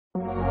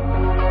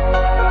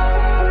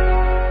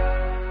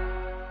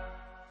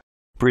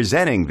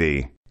Presenting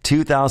the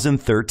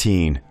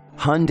 2013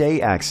 Hyundai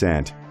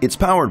Accent. It's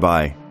powered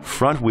by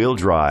front-wheel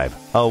drive,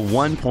 a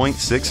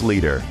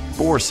 1.6-liter,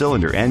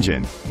 4-cylinder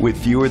engine.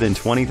 With fewer than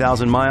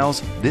 20,000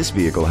 miles, this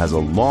vehicle has a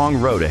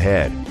long road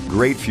ahead.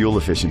 Great fuel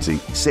efficiency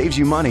saves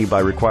you money by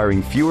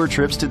requiring fewer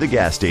trips to the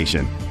gas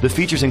station. The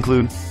features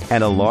include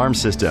an alarm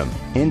system,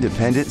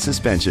 independent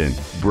suspension,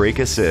 brake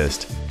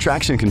assist,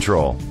 traction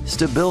control,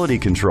 stability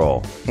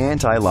control,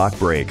 anti-lock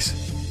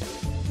brakes.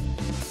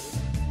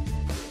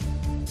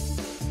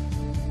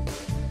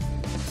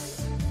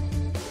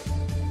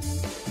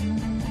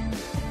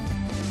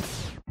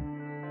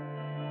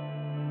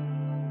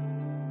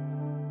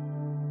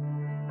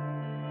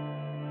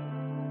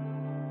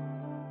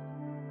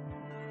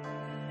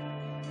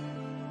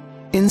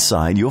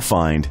 Inside you'll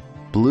find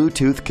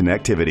Bluetooth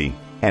connectivity,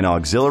 an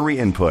auxiliary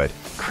input,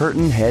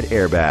 curtain head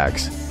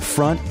airbags,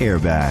 front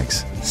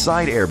airbags,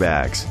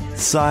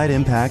 side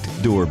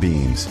impact door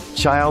beams,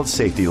 child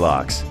safety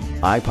locks,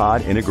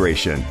 iPod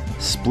integration,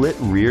 split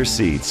rear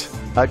seats,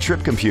 a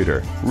trip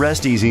computer.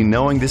 Rest easy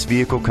knowing this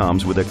vehicle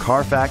comes with a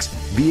Carfax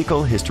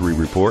Vehicle History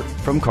Report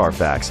from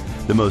Carfax,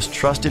 the most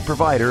trusted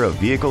provider of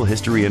vehicle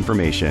history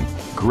information.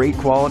 Great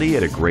quality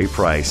at a great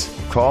price.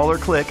 Call or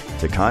click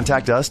to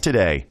contact us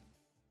today.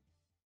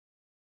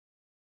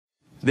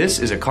 This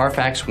is a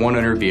Carfax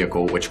one-owner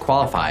vehicle which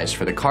qualifies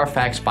for the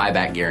Carfax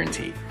buyback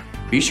guarantee.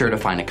 Be sure to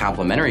find a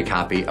complimentary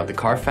copy of the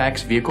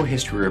Carfax Vehicle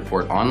History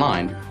Report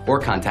online or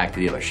contact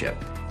the dealership.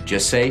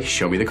 Just say,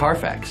 "Show me the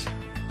Carfax."